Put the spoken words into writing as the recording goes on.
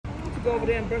go over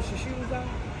there and brush your shoes off?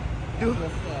 Do.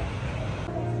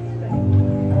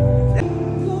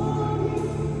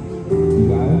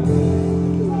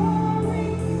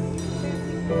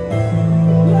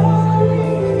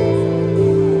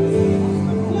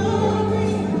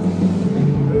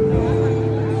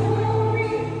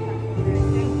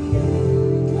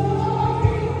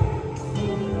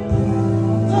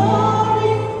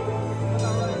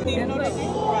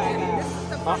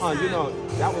 You know,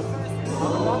 that was...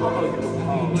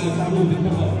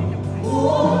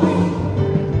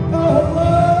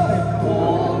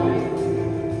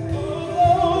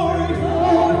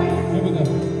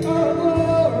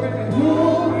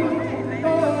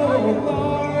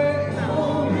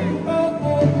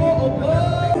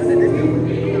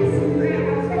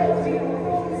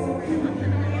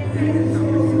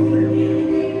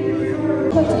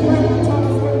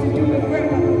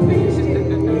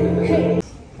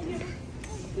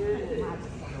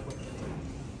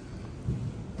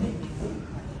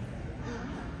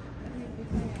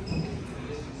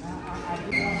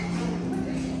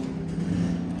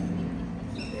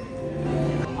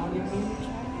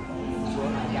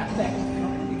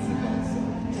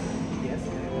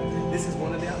 This is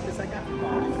one of the outfits I got.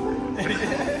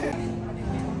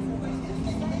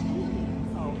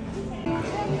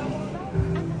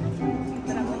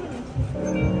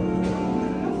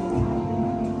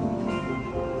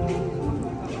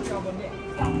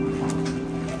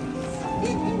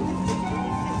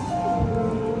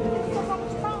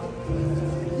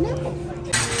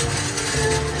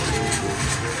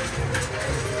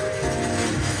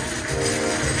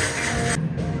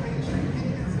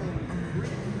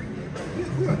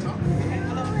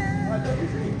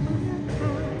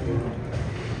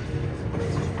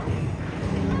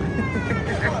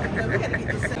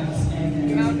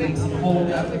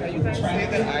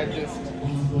 I just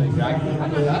exactly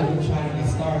trying to get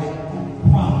started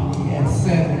promptly at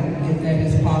 7, if that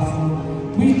is possible.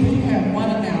 We do have one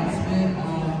announcement.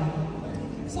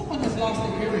 Someone has lost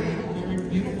an earring, a very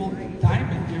beautiful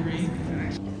diamond earring.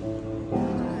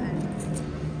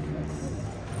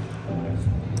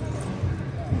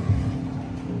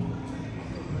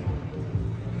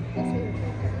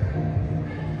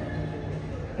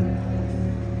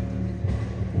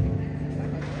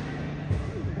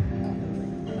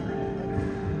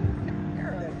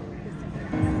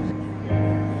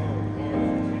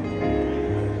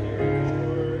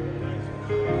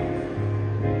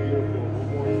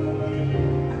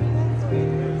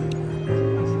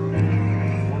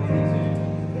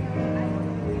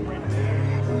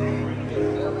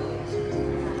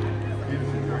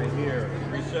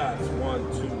 Shots.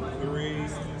 1, 2, 3.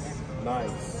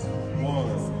 Nice.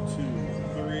 1, 2,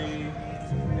 3.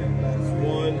 And that's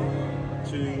 1,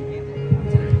 2,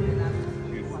 3.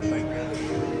 Beautiful. Thank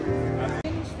you.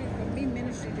 Ministry, for me,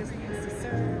 ministry just means to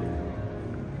serve.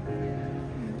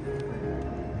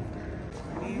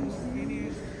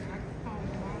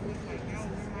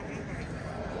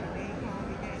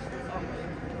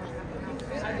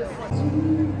 I just want to.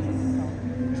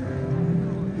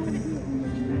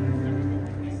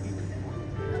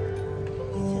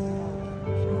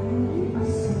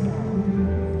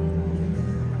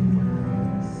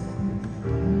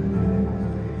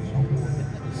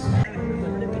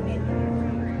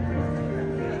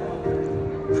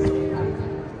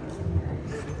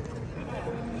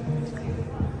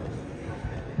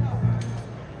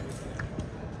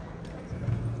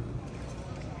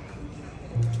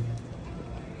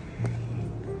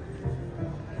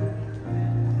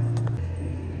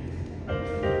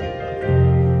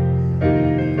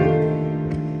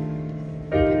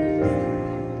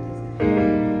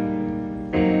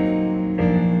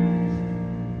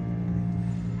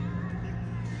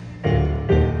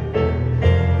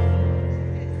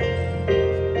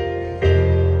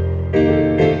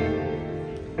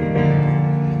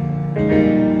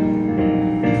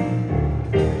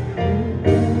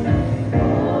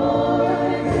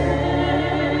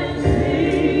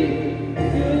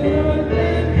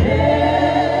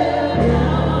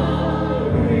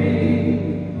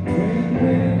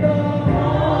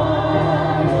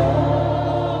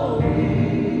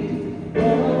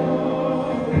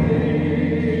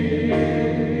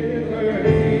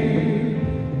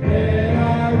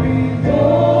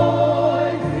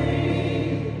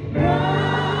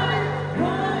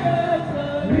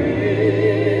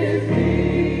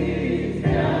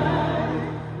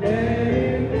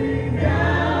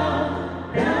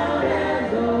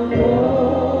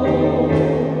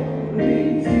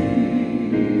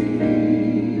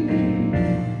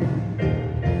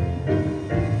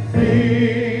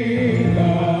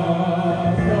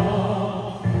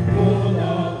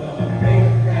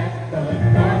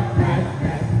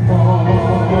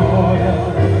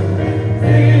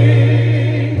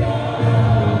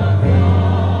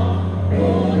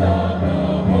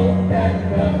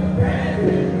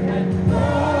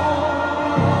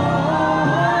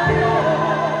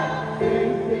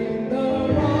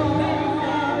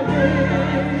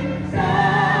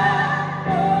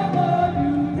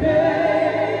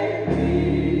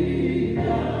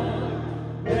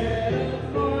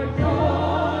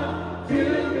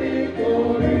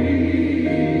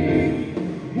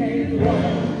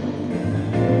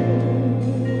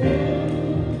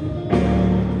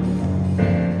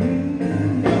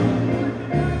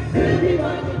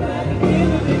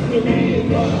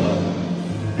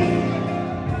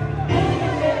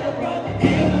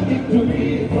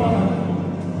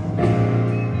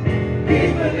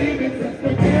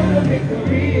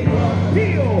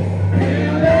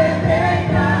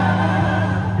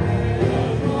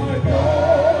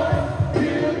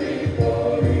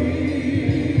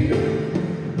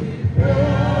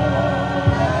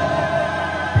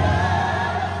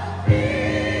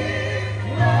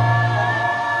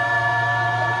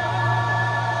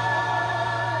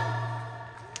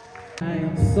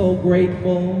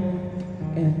 Grateful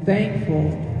and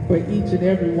thankful for each and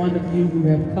every one of you who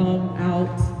have come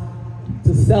out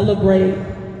to celebrate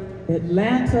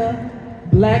Atlanta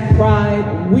Black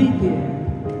Pride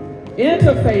Weekend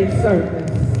interfaith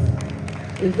service.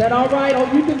 Is that all right? Oh,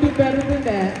 you can do better than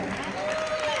that.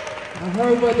 I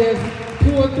heard where there's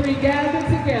 2 or 3 gathered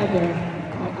together.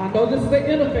 I know this is an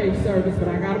interfaith service, but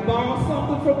I got to borrow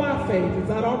something from my faith. Is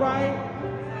that all right?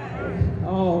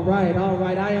 All right, all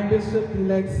right. I am Bishop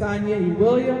Sonya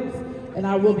Williams, and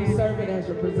I will be serving as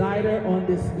your presider on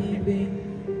this evening.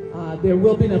 There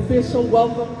will be an official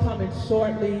welcome coming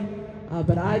shortly,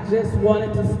 but I just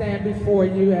wanted to stand before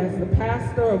you as the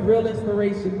pastor of Real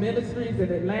Inspiration Ministries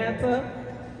in Atlanta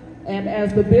and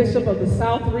as the bishop of the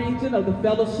South Region of the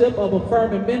Fellowship of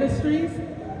Affirming Ministries.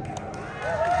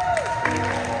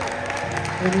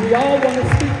 And we all want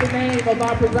to speak the name of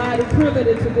our presiding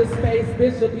privilege in this space,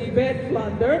 Bishop Yvette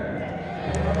Flunder.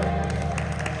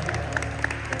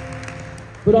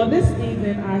 But on this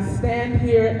evening, I stand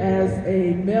here as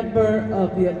a member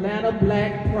of the Atlanta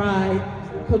Black Pride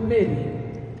Committee.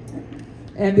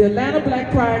 And the Atlanta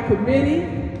Black Pride Committee,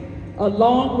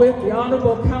 along with the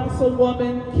Honorable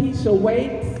Councilwoman Keisha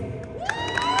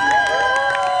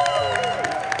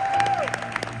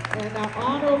and our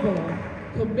Honorable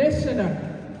Commissioner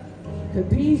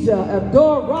Khadijah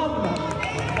Abdul-Rahman,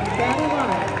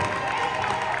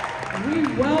 we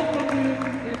welcome you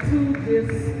into this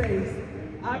space.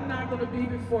 I'm not going to be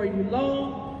before you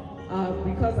long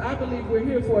because I believe we're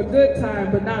here for a good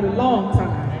time, but not a long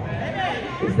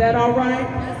time. Is that all right?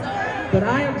 But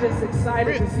I am just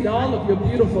excited to see all of your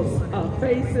beautiful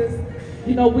faces.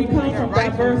 You know, we come from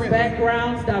diverse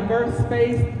backgrounds, diverse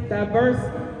faiths,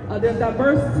 there's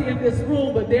diversity in this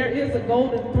room, but there is a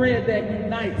golden thread that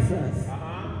unites us.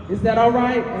 Is that all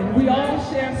right? And we all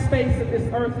share space in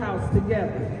this earth house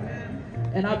together.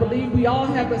 And I believe we all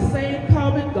have the same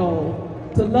common goal,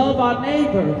 to love our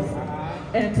neighbors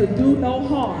and to do no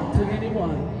harm to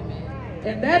anyone.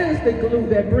 And that is the glue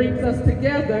that brings us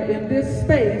together in this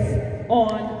space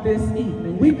on this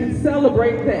evening. We can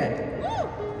celebrate that.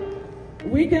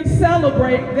 We can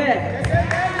celebrate that.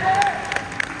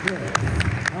 Yes.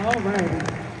 All right.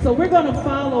 So we're going to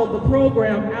follow the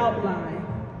program outline.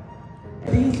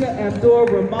 Khadijah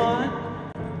Abdul-Rahman.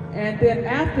 And then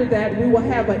after that, we will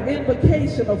have an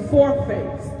invocation of 4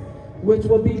 faiths, which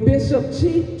will be Bishop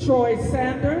Chief Troy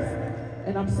Sanders.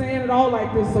 And I'm saying it all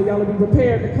like this, so y'all will be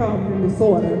prepared to come in this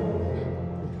order.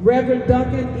 Reverend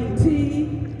Duncan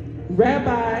E.T.,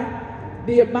 Rabbi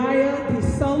Nehemiah D.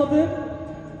 Sullivan,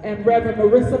 and Reverend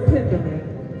Marissa Penderman.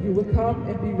 You will come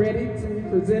and be ready to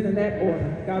present in that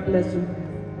order. God bless you.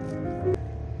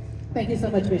 Thank you so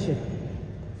much, Bishop.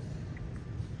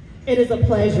 It is a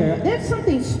pleasure. There's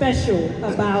something special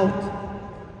about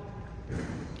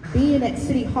being at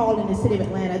City Hall in the city of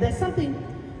Atlanta. There's something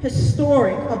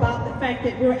historic about the fact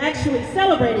that we're actually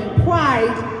celebrating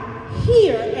Pride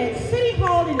here at City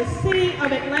Hall in the city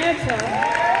of Atlanta.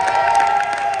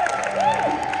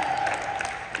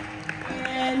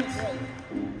 And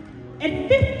at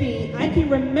 50, I can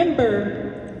remember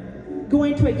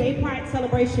going to a gay pride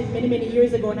celebration many, many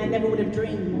years ago, and I never would have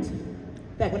dreamed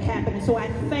that would happen. And so I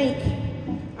thank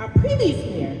our previous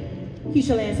mayor,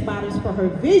 Keisha Lance Bottoms, for her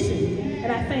vision,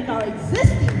 and I thank our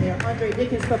existing mayor, Andre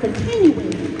Dickens, for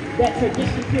continuing that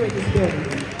tradition here in this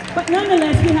building. But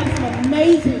nonetheless, we have some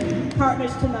amazing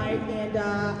partners tonight, and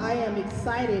I am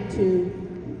excited to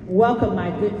welcome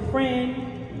my good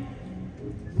friend,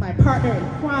 my partner in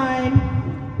crime,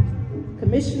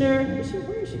 Commissioner,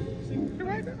 where is she?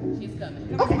 She's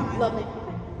coming. Okay, lovely.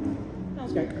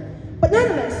 Sounds great. But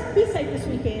nonetheless, be safe this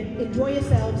weekend, enjoy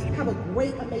yourselves, have a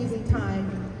great, amazing time.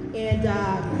 And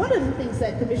one of the things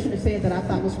that Commissioner said that I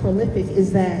thought was prolific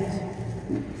is that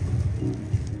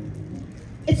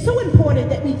it's so important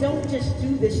that we don't just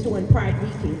do this during Pride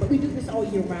Weekend, but we do this all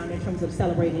year round in terms of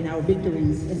celebrating our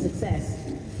victories and success.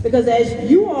 Because as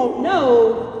you all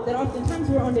know, that oftentimes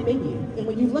we're on the menu. And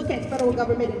when you look at federal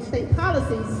government and state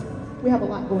policies, we have a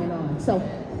lot going on. So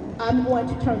I'm going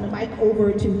to turn the mic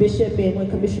over to Bishop, and when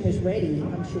Commissioner's ready,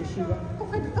 I'm sure she will. Oh,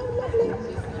 lovely.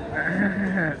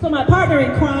 So my partner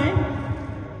in crime,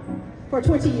 for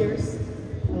 20 years.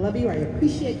 I love you. I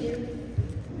appreciate you.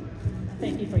 I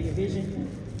thank you for your vision.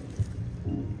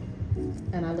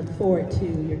 And I look forward to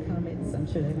your comments. I'm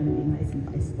sure they're going to be nice and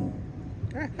feisty.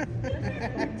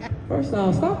 First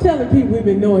off, stop telling people we've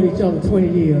been knowing each other 20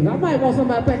 years. I might want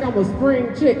somebody to think I'm a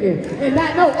spring chicken and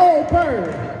not no old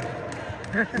bird.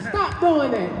 Stop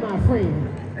doing that, my friend.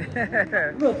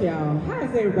 Look, y'all,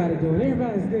 how's everybody doing?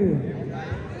 Everybody's good.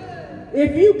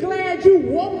 If you glad you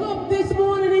woke up this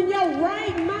morning in your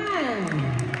right mind,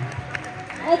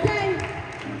 okay,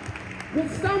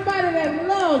 with somebody that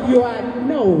loves you, I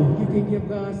know you can give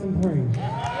God some praise.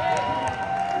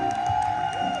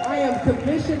 I am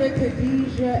Commissioner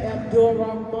Khadijah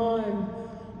Abdul-Rahman,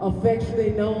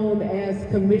 affectionately known as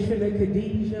Commissioner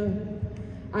Khadijah.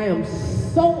 I am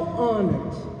so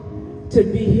honored to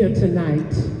be here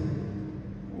tonight,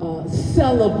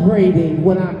 celebrating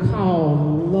what I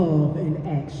call love in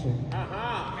action.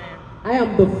 I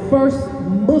am the first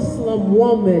Muslim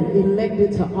woman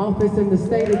elected to office in the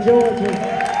state of Georgia.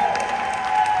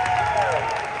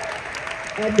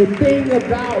 And the thing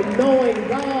about knowing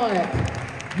God,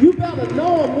 you better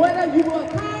know him whether you will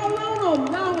call on him.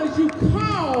 Long as you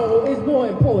call is more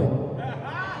important.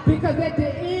 Because at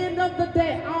the end of the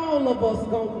day, all of us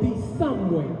gonna be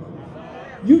somewhere.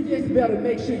 You just better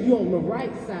make sure you're on the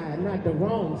right side, not the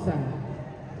wrong side.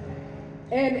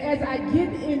 And as I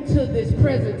get into this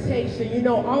presentation, you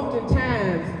know,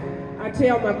 oftentimes I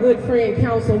tell my good friend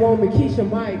Councilwoman Keisha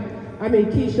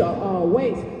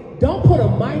Waits, don't put a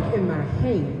mic in my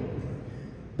hand.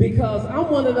 Because I'm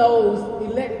one of those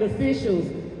elected officials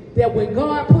that when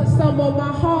God puts something on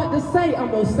my heart to say, I'm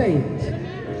gonna say it.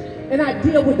 And I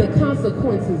deal with the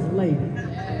consequences later.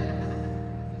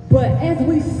 But as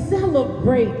we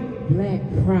celebrate Black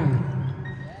Pride,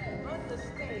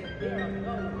 understand there are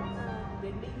those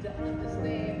that need to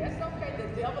understand that's okay, the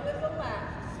devil is a lie.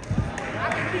 I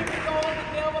can keep it going, the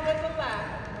devil is a lie.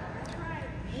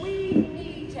 We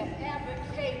need to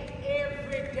advocate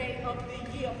every day of the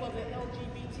year for the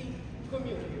LGBT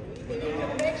community. We need to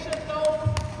make sure those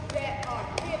that are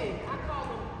hidden, I call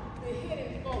them the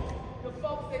hidden folks, the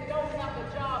folks that don't have a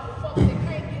job, the folks that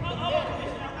can't get the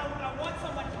benefits. I want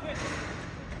somebody to hear this.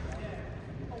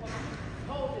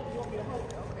 Hold it. You want me to hold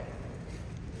it? Okay.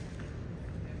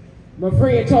 My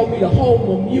friend told me to hold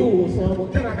my mule, so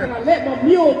can I let my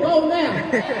mule go now?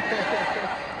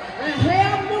 I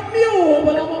have my mule,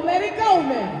 but I'm going to let it go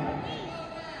now.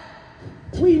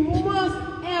 We must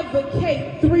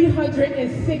advocate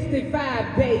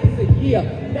 365 days a year.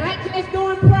 Not just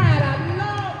during Pride. I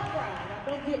love Pride. Now,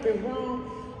 don't get me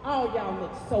wrong. All y'all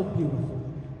look so beautiful.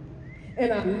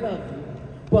 And I love you.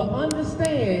 But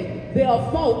understand, there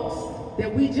are folks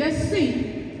that we just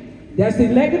see that's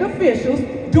elected officials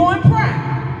during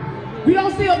Pride. We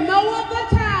don't see them no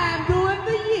other time during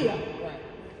the year.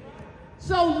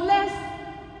 So let's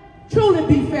truly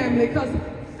be family, because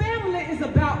family is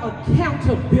about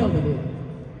accountability.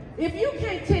 If you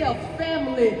can't tell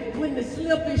family when the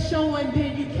slip is showing,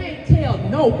 then you can't tell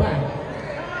nobody.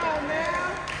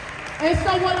 And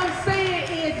so what I'm saying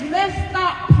is, let's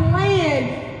stop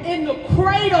playing in the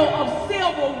cradle of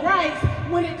civil rights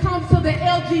when it comes to the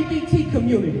LGBT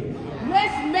community.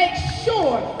 Let's make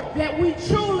sure that we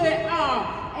truly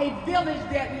are a village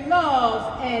that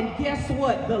loves, and guess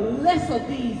what? The less of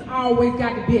these always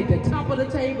got to be at the top of the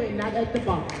table and not at the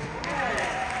bottom.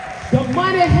 The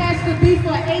money has to be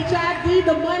for HIV.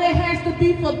 The money has to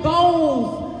be for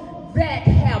those that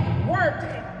have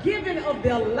worked, given of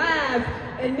their lives,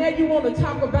 and now you want to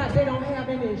talk about they don't have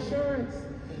any insurance.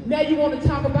 Now you want to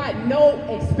talk about no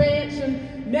expansion.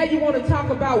 Now you want to talk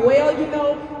about, well, you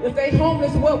know, if they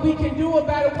homeless, what we can do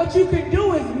about it. What you can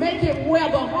do is make it where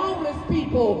the homeless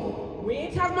people, we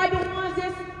ain't talking about the ones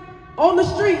that's on the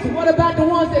streets. What about the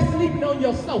ones that's sleeping on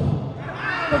your sofa?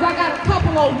 Because I got a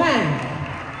couple on mine.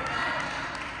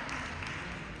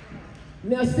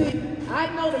 Now see, I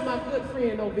know that my good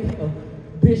friend over here,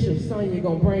 Bishop Sonya,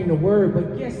 gonna bring the word,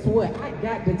 but guess what? I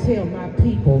got to tell my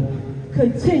people,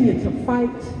 continue to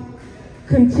fight,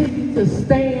 continue to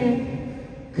stand,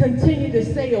 continue to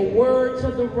say a word to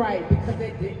the right, because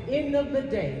at the end of the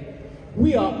day,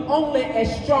 we are only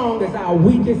as strong as our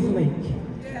weakest link.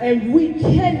 And we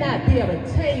cannot be at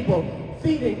a table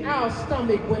feeding our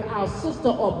stomach when our sister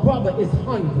or brother is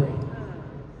hungry.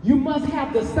 You must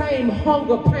have the same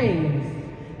hunger pains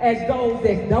as those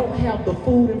that don't have the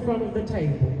food in front of the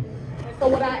table. And so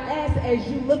what I ask, as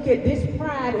you look at this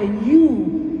Pride and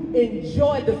you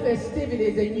enjoy the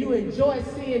festivities and you enjoy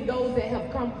seeing those that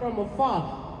have come from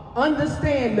afar,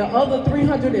 understand the other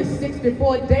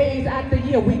 364 days out the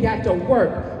year we got to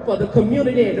work for the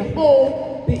community as a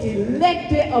whole, the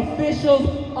elected officials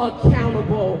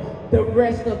accountable the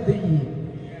rest of the year.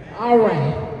 All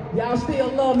right. Y'all still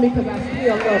love me because I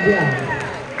still love y'all.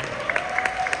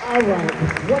 All right.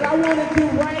 What I want to do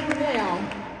right now,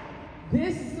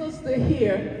 this sister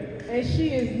here, and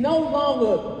she is no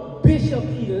longer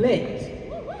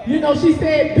Bishop-elect. You know, she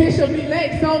said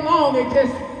Bishop-elect so long, it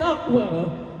just stuck with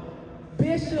her.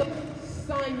 Bishop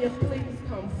Sonya, please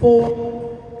come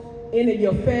forward. Any of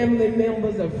your family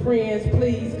members or friends,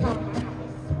 please come.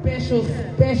 I have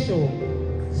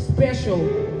a special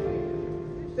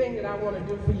thing that I want to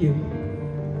do for you.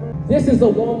 This is a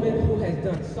woman who has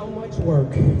done so much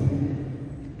work.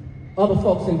 Other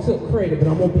folks done took credit, but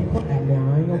I'm going to be quiet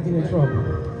now. I ain't going to get in trouble.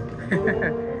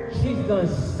 She's done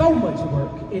so much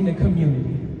work in the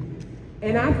community.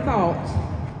 And I thought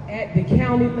at the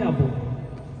county level,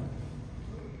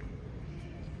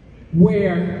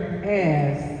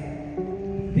 whereas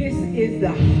this is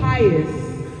the highest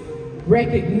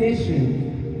recognition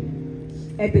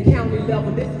at the county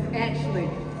level, this is actually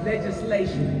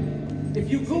legislation.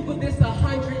 If you Google this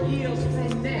 100 years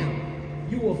from now,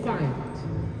 you will find it.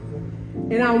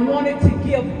 And I wanted to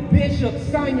give Bishop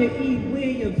Sonya E.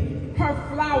 Williams her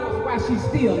flowers while she's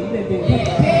still living. He's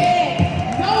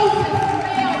dead. Noses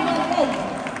smell no roses.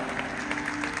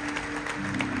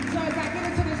 So as I get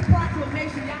into this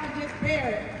proclamation, y'all just bear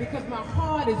it because my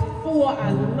heart is full.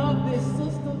 I love this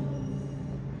sister.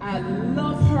 I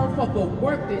love her for the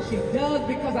work that she does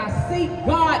because I see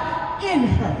God in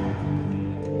her.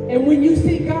 And when you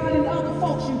see God in other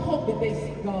folks, you hope that they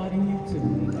see God in you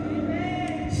too.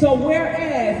 So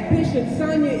whereas Bishop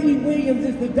Sonya E. Williams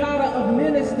is the daughter of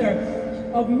Minister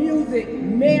of Music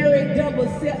Mary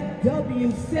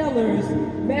W. Sellers,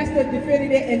 Master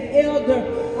Definitive, and Elder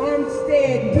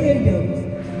Armstead Williams,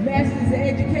 Master's in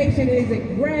Education, and is a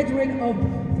graduate of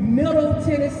Middle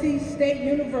Tennessee State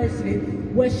University,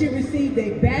 where she received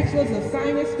a Bachelor's of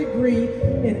Science degree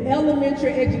in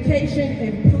Elementary Education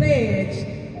and pledged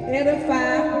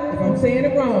Edify, if I'm saying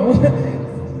it wrong,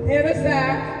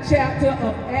 Edify chapter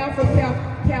of Alpha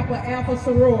Kappa Alpha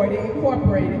Sorority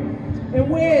Incorporated. And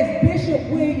whereas Bishop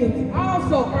Williams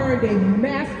also earned a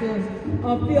Master's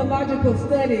of Theological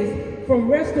Studies from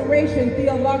Restoration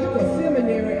Theological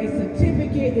Seminary, a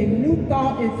certificate in New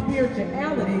Thought and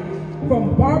Spirituality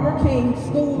from Barbara King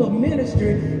School of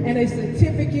Ministry, and a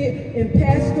certificate in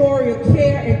Pastoral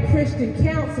Care and Christian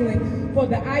Counseling for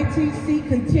the ITC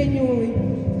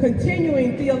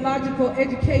Continuing Theological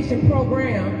Education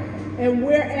Program. And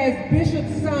whereas Bishop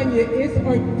Sonya is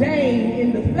ordained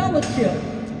in the Fellowship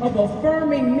of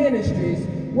Affirming Ministries,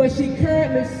 where she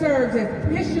currently serves as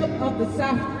Bishop of the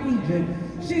South Region,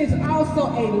 she is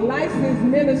also a licensed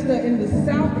minister in the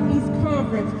Southeast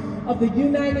Conference of the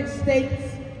United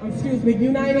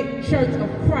Church of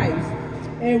Christ.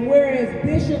 And whereas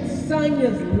Bishop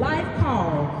Sonya's life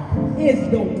call is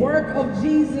the work of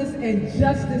Jesus and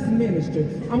justice ministry.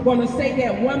 I'm going to say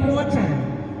that one more time.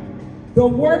 The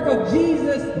work of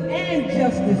Jesus and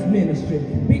justice ministry.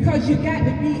 Because you got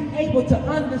to be able to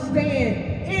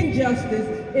understand injustice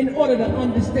in order to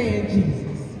understand Jesus.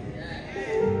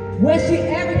 Where she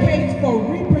advocates for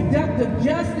reproductive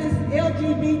justice,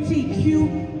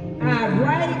 LGBTQI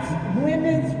rights,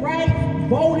 women's rights,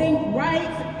 voting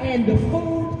rights, and the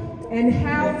food and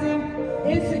housing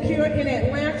insecure in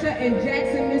Atlanta and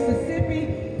Jackson,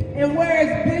 Mississippi. And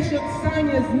whereas Bishop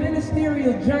Sonya's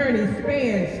ministerial journey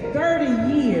spans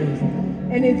 30 years,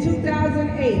 and in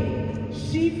 2008,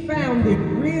 she founded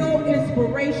Real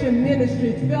Inspiration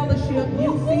Ministries Fellowship,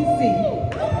 UCC,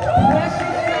 where she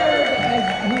served as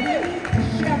lead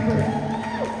shepherd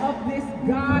of this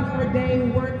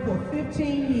God-ordained work for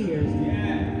 15 years.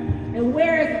 And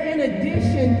whereas in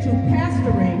addition to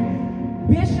pastoring,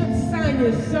 Bishop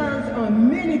Sonya serves on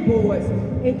many boards,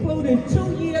 including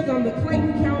 2 years on the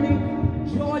Clayton County,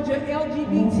 Georgia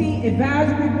LGBT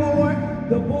Advisory Board,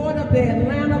 the board of the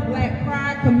Atlanta Black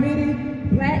Pride Committee,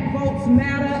 Black Votes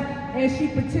Matter, and she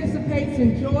participates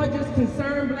in Georgia's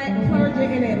Concerned Black Clergy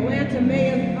and Atlanta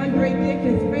Mayor Andre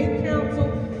Dickens Faith Council.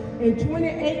 In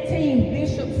 2018,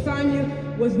 Bishop Sonya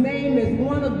was named as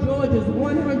one of Georgia's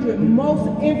 100 most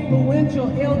influential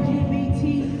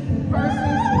LGBT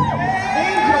persons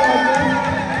in Georgia.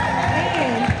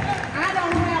 And I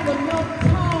don't have enough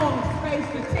tongue space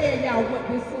to tell y'all what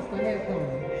this sister has done.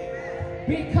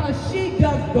 Because she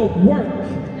does the work.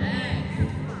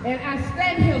 And I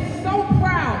stand here so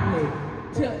proudly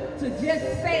to just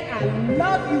say I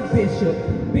love you, Bishop,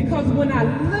 because when I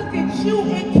look at you,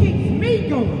 it keeps me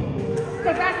going.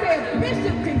 Because I said,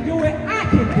 Bishop can do it, I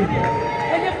can do it.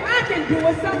 And if I can do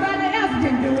it, somebody else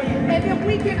can do it. And if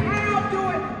we can all do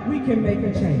it, we can make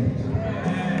a change.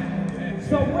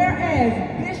 So whereas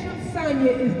Bishop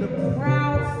Sonya is the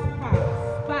proud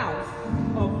spouse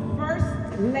of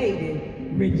First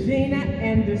Lady Regina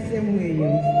Anderson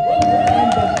Williams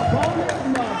and the bonus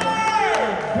mother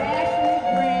of Dashley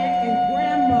Grant and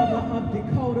grandmother of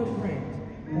Dakota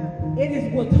Grant, it is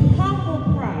with humble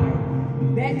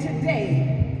pride that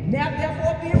today, now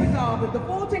therefore be resolved, that the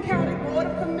Fulton County Board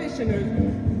of Commissioners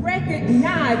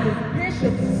recognizes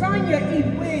Bishop Sonya E.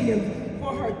 Williams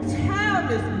for her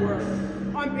tireless work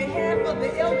on behalf of the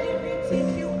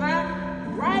LGBTQI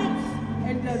rights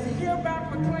and does hereby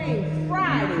proclaim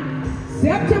Friday,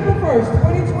 September 1st,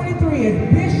 2023 as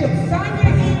Bishop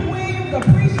Sonya E. Williams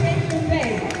Appreciation Day.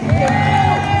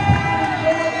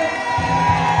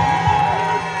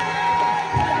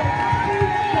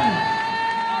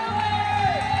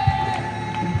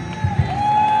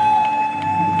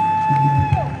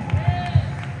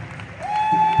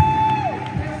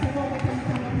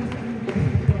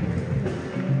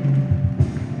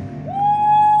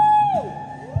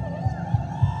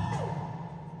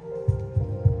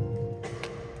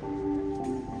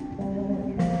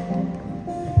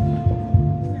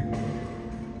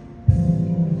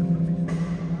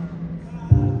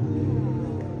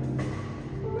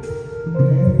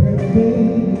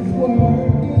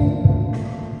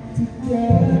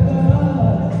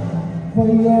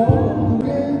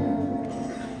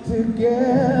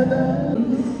 Together.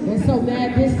 And so now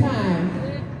at this time,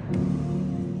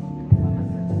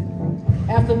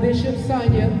 after Bishop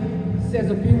Sonya says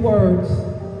a few words,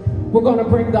 we're going to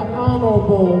bring the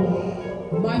Honorable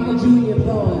Michael Jr.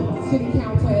 Bond, City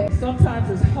Council. Sometimes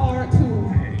it's hard to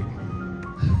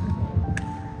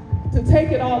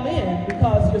take it all in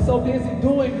because you're so busy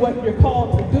doing what you're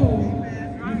called to do,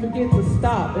 you forget to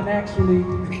stop and actually,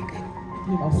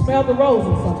 smell the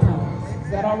roses sometimes.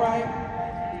 Is that all right?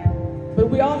 But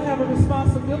we all have a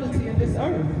responsibility in this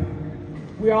earth.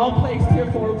 We're all placed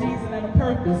here for a reason and a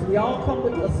purpose. We all come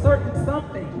with a certain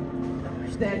something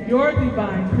that your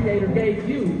divine creator gave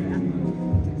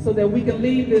you so that we can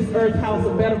leave this earth house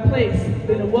a better place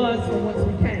than it was from whence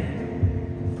we came.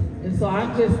 And so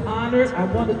I'm just honored. I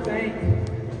want to thank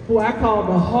who I call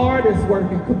the hardest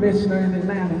working commissioner in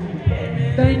Atlanta.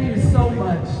 Thank you so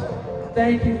much.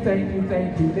 Thank you, thank you,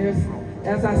 thank you.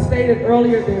 As I stated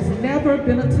earlier, there's never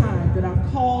been a time that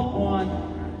I've called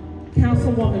on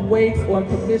Councilwoman Waits or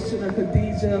Commissioner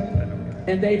Khadijah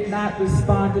and they've not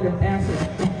responded and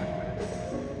answered.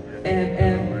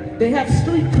 And they have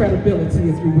street credibility,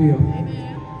 if you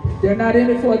will. They're not in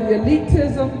it for the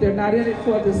elitism. They're not in it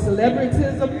for the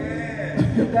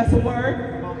celebritism. If that's a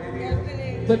word.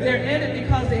 But they're in it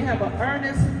because they have an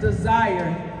earnest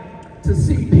desire to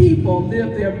see people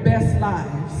live their best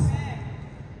lives.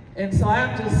 And so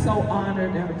I'm just so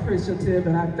honored and appreciative,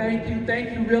 and I thank you.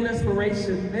 Thank you, Real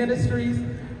Inspiration Ministries,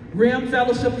 RIM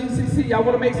Fellowship, UCC. Y'all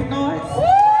want to make some noise?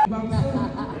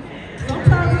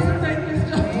 Sometimes it's a thankless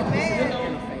job,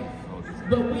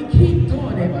 but we keep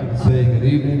doing it. I'd like to say good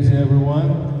evening to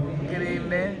everyone. Good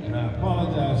evening. And I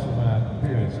apologize for my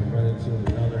appearance. I'm running to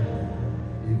another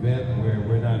event where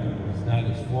it's not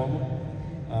as formal.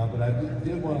 But I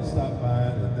did want to stop by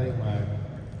and thank my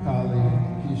colleague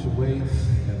Keisha Waits,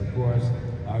 and of course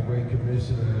our great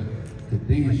commissioner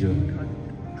Khadijah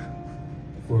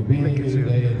for being here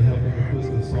today and helping to put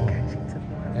this on.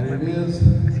 And it is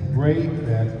great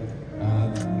that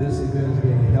this event is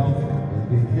being held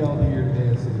here today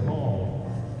at City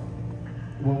Hall.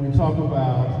 When we talk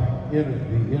about the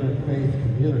interfaith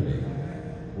community,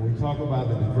 when we talk about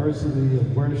the diversity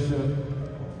of worship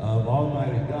of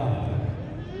Almighty God,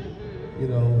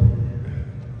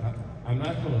 I'm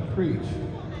not going to preach.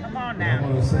 Come on now. I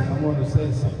want to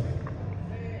say something.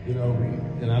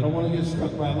 And I don't want to get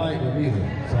struck by lightning either.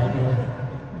 So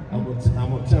I'm going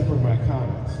to temper my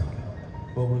comments.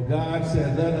 But when God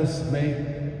said, "Let us make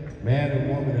man and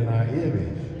woman in our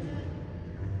image,"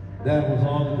 that was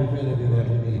all the divinity that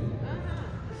we needed.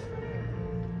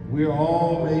 We're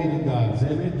all made in God's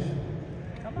image.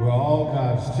 We're all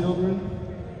God's children.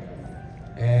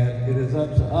 And it is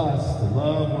up to us to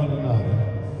love one another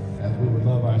as we would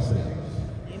love ourselves.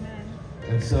 Amen.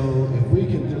 And so if we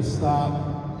can just stop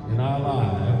in our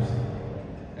lives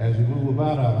as we move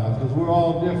about our lives, because we're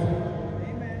all different.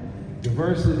 Amen.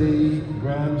 Diversity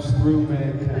runs through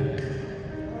mankind.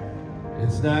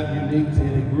 It's not unique to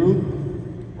any group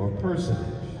or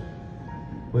personage,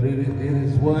 but it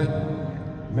is what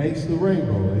makes the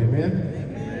rainbow, amen?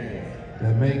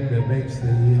 That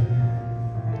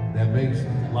makes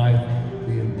life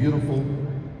being beautiful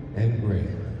and great.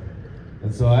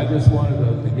 And so I just wanted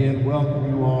to again welcome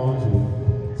you all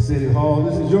to City Hall.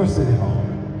 This is your City Hall.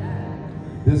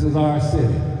 This is our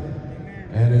city.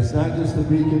 And it's not just a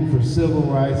beacon for civil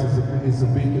rights, it's a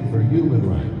beacon for human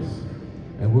rights.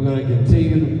 And we're going to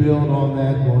continue to build on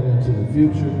that going into the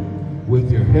future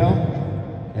with your help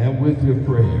and with your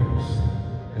prayers.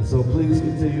 And so please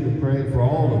continue to pray for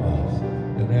all of us.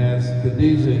 And as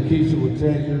Khadijah and Keisha would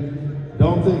tell you,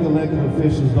 don't think elected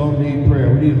officials don't need prayer.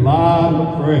 We need a lot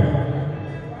of prayer.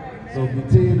 So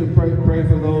continue to pray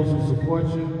for those who support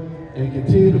you, and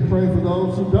continue to pray for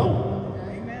those who don't,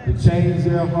 to change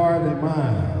their heart and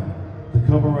mind, to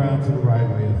come around to the right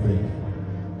way of thinking.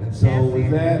 And so with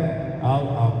that,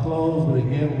 I'll close, but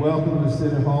again, welcome to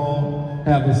City Hall.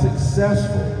 Have a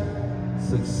successful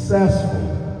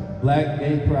Black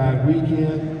Gay Pride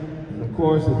weekend. And of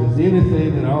course, if there's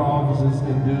anything that our offices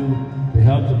can do to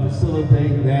help to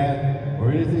facilitate that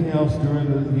or anything else during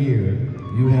the year,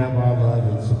 you have our love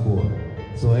and support.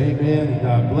 So amen, and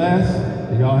God bless,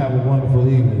 and y'all have a wonderful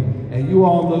evening. And you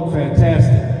all look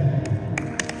fantastic.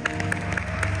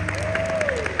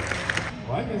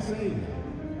 Well, I can sing.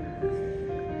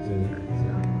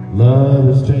 Love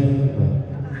is changing.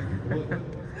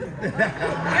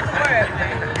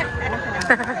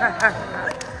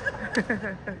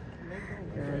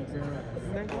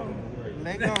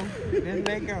 Let go. Just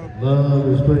let go. Love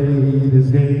has played its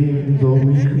games on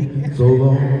me so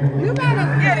long. You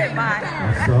better get it, Mike.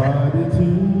 I started to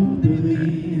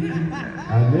believe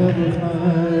I never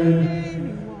find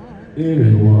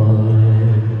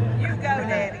anyone. You go,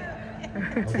 Daddy.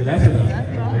 Okay, that's enough.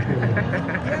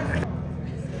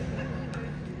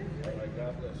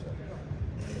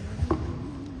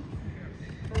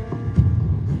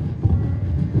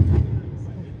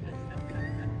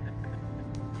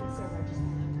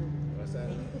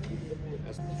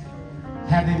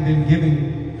 Having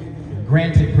been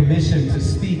granted permission to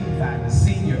speak by the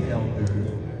senior elder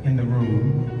in the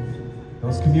room,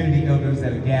 those community elders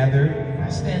that are gathered, I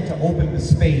stand to open the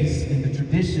space in the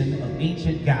tradition of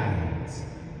ancient guides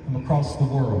from across the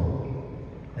world.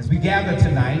 As we gather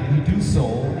tonight, we do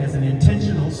so as an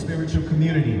intentional spiritual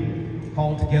community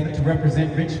called together to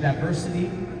represent rich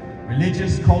diversity,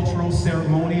 religious, cultural,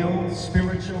 ceremonial,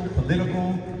 spiritual,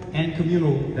 political, and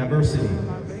communal diversity.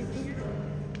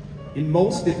 In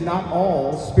most, if not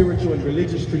all, spiritual and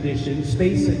religious traditions,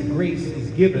 space and grace is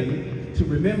given to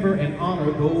remember and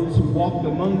honor those who walked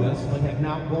among us but have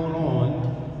now gone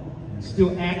on,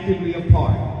 still actively a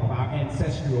part of our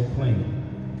ancestral plane.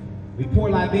 We pour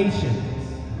libations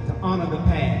to honor the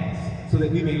past so that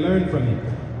we may learn from it.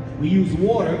 We use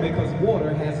water because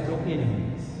water has no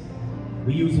enemies.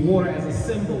 We use water as a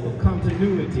symbol of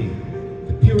continuity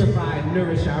to purify and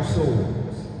nourish our souls.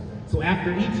 So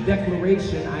after each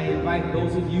declaration, I invite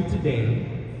those of you today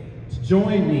to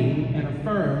join me and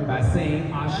affirm by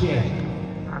saying Ashe.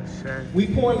 Ashe. We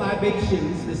pour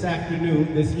libations this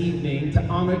afternoon, this evening, to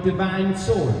honor divine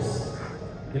source,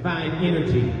 divine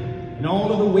energy, and all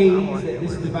of the ways that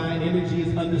this divine energy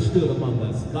is understood among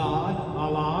us. God,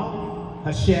 Allah,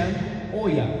 Hashem,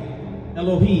 Oya,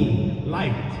 Elohim,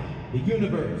 light, the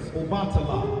universe,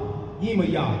 Obatala,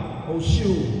 Yimaya,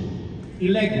 Oshun,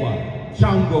 Elegwa,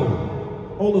 Shango,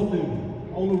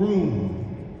 Olathun,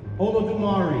 Olarum,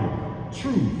 Olodumare,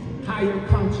 truth, higher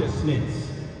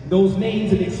consciousness. Those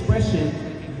names and expressions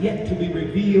yet to be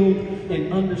revealed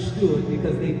and understood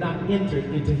because they've not entered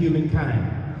into humankind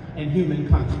and human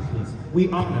consciousness. We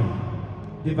honor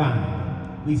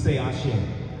divine. We say Ashe.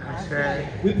 Ashe.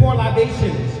 We pour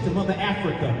libations to Mother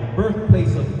Africa, the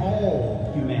birthplace of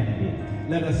all humanity.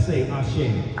 Let us say Ashe.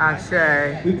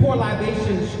 Ashe. We pour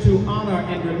libations to honor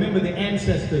and remember the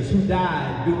ancestors who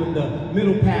died during the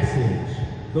Middle Passage,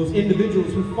 those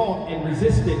individuals who fought and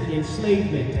resisted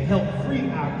enslavement to help free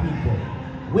our people,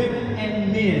 women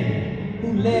and men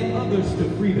who led others to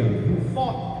freedom, who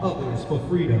fought others for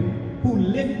freedom, who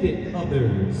lifted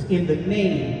others in the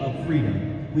name of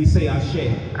freedom. We say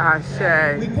Ashe.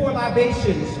 Ashe. We pour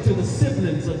libations to the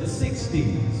siblings of the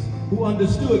 60s, who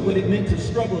understood what it meant to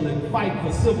struggle and fight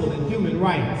for civil and human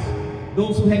rights.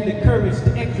 Those who had the courage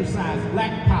to exercise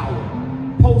black power.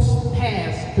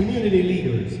 Post-past community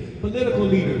leaders, political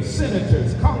leaders,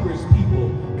 senators,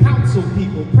 congresspeople, council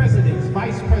people, presidents,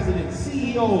 vice presidents,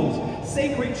 CEOs,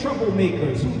 sacred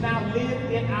troublemakers who now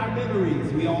live in our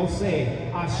memories. We all say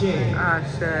Ashe.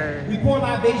 Ashe. We pour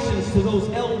libations to those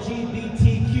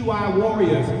LGBTQI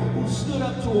warriors who stood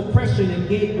up to oppression and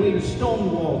gave way to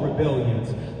Stonewall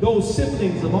rebellions. Those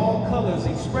siblings of all colors,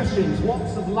 expressions,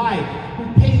 walks of life who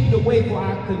paved the way for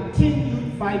our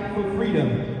continued fight for freedom.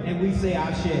 And we say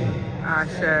Ashe.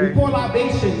 Ashe. We pour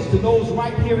libations to those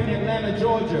right here in Atlanta,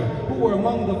 Georgia, who were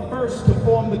among the first to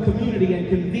form the community and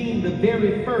convene the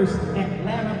very first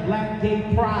Atlanta Black Gay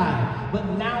Pride. but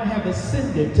now have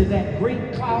ascended to that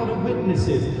great cloud of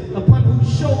witnesses, upon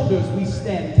whose shoulders we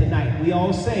stand tonight. We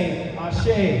all say, Ashe.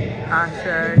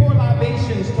 Ashe. We pour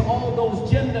libations to all those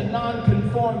gender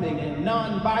non-conforming and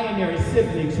non-binary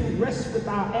siblings who rest with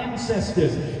our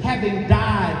ancestors, having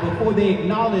died before they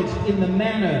acknowledged in the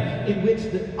manner in which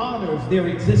that honors their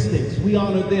existence. We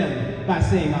honor them by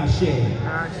saying Ashe.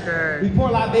 Ashe. We pour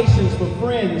libations for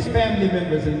friends, family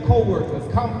members, and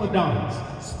co-workers, confidants,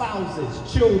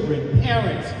 spouses, children,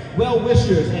 parents,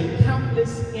 well-wishers, and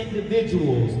countless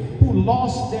individuals who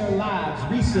lost their lives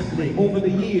recently over the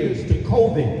years to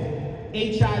COVID,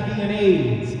 HIV and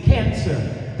AIDS,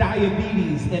 cancer,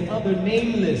 diabetes, and other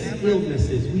nameless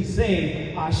illnesses. We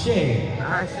say Ashe.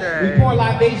 Ashe. We pour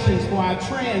libations for our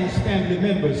trans family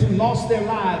members who lost their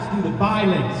lives due to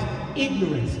violence,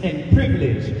 ignorance, and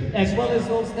privilege, as well as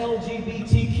those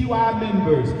LGBTQI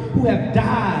members who have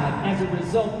died as a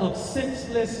result of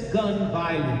senseless gun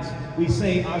violence. We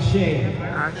say Ashe.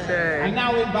 Ashe. I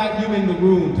now invite you in the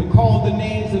room to call the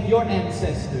names of your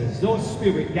ancestors, those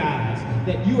spirit guides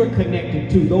that you are connected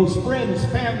to, those friends,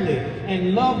 family,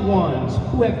 and loved ones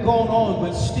who have gone on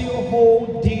but still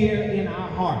hold dear in our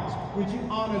hearts. Would you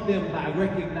honor them by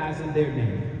recognizing their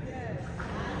name?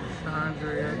 Ashe.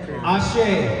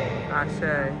 Ashe.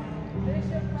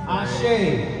 Ashe.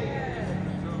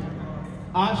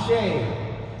 Ashe.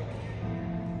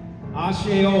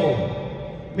 Ashe.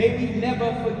 May we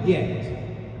never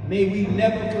forget. May we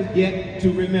never forget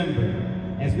to remember.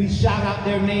 As we shout out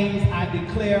their names, I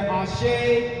declare Ashe.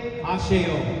 Ashe.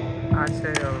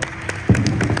 Ashe.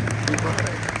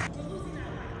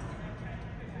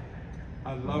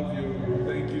 I love you.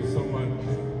 Thank you so much.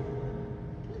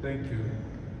 Thank you.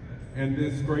 And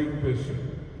this great bishop.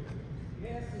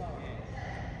 Yes, Lord.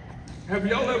 Have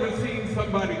y'all ever seen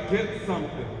somebody get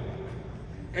something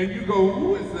and you go,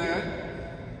 who is that?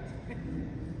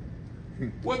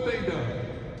 What they done?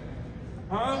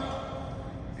 Huh?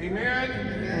 Amen?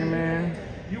 Amen.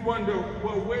 You wonder,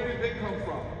 well, where did they come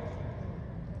from?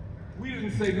 We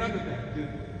didn't say none of that, did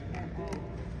we?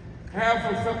 Half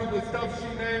of some of the stuff she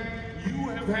named, you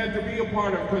have had to be a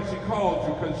part of because she called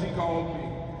you, because she called me.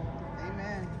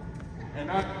 And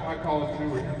I called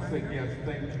you and said, yes,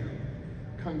 thank you.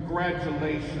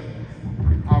 Congratulations.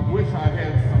 I wish I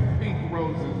had some pink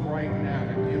roses right now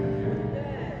to give you.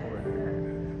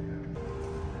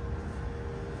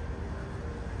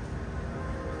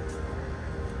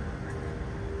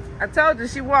 I told you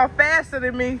she walked faster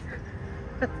than me.